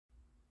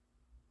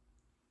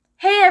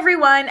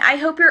everyone, I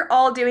hope you're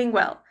all doing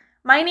well.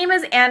 My name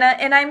is Anna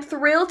and I'm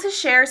thrilled to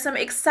share some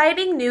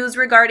exciting news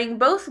regarding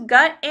both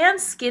gut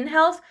and skin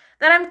health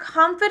that I'm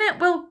confident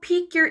will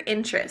pique your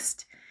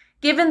interest.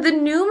 Given the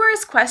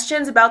numerous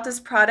questions about this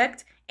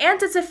product and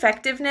its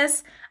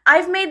effectiveness,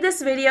 I've made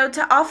this video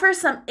to offer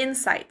some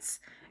insights.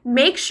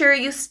 Make sure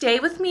you stay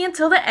with me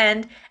until the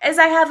end as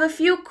I have a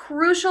few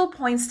crucial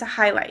points to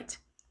highlight.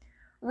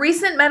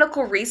 Recent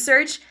medical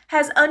research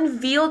has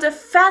unveiled a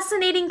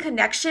fascinating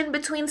connection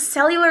between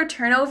cellular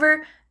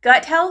turnover,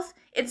 gut health,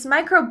 its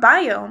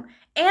microbiome,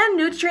 and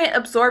nutrient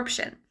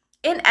absorption.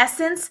 In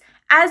essence,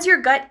 as your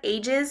gut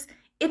ages,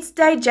 its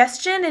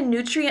digestion and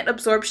nutrient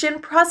absorption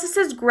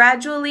processes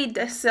gradually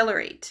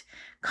decelerate.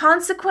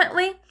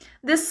 Consequently,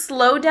 this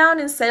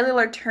slowdown in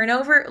cellular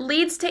turnover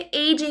leads to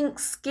aging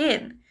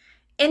skin.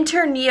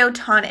 Enter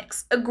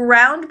Neotonics, a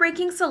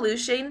groundbreaking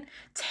solution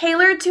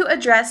tailored to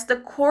address the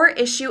core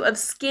issue of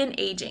skin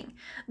aging,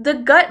 the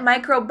gut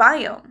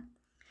microbiome.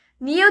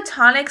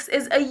 Neotonics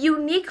is a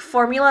unique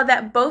formula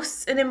that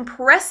boasts an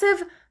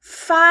impressive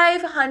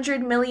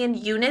 500 million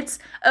units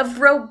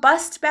of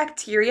robust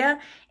bacteria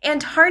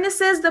and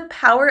harnesses the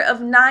power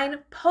of 9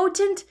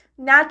 potent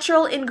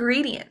natural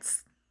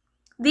ingredients.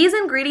 These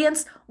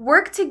ingredients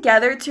work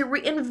together to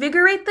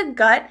reinvigorate the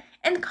gut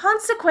and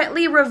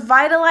consequently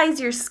revitalize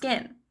your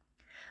skin.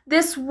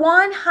 This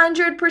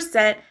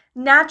 100%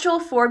 natural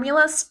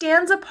formula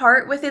stands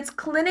apart with its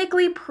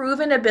clinically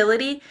proven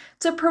ability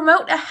to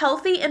promote a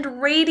healthy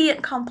and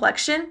radiant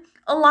complexion,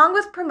 along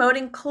with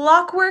promoting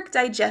clockwork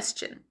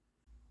digestion.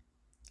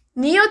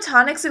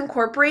 Neotonics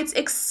incorporates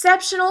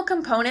exceptional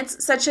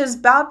components such as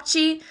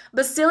Babchi,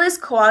 Bacillus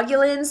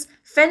coagulans,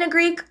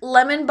 fenugreek,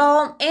 lemon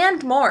balm,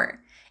 and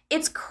more.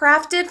 It's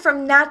crafted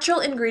from natural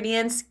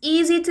ingredients,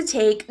 easy to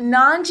take,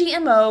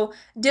 non-GMO,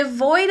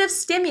 devoid of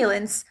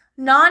stimulants,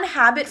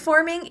 non-habit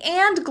forming,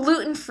 and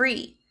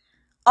gluten-free.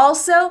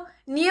 Also,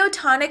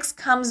 Neotonics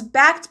comes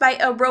backed by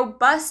a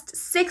robust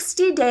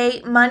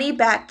 60-day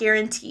money-back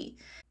guarantee.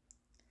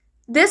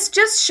 This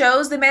just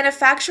shows the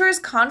manufacturer's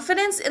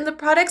confidence in the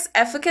product's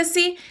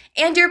efficacy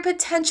and your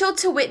potential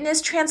to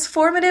witness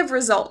transformative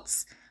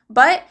results.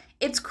 But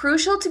it's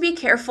crucial to be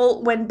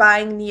careful when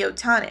buying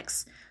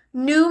Neotonics.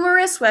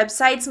 Numerous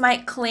websites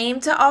might claim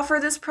to offer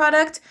this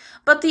product,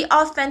 but the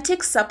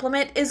authentic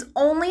supplement is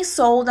only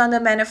sold on the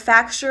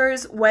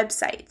manufacturer's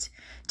website.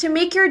 To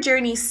make your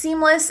journey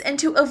seamless and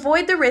to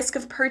avoid the risk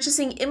of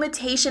purchasing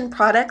imitation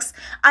products,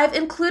 I've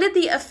included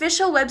the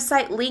official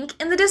website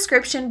link in the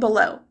description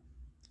below.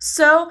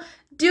 So,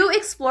 do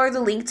explore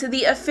the link to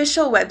the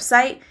official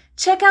website,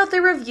 check out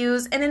the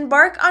reviews, and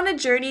embark on a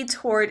journey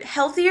toward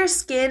healthier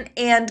skin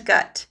and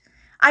gut.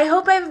 I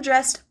hope I've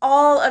addressed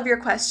all of your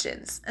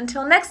questions.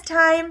 Until next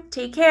time,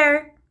 take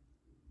care.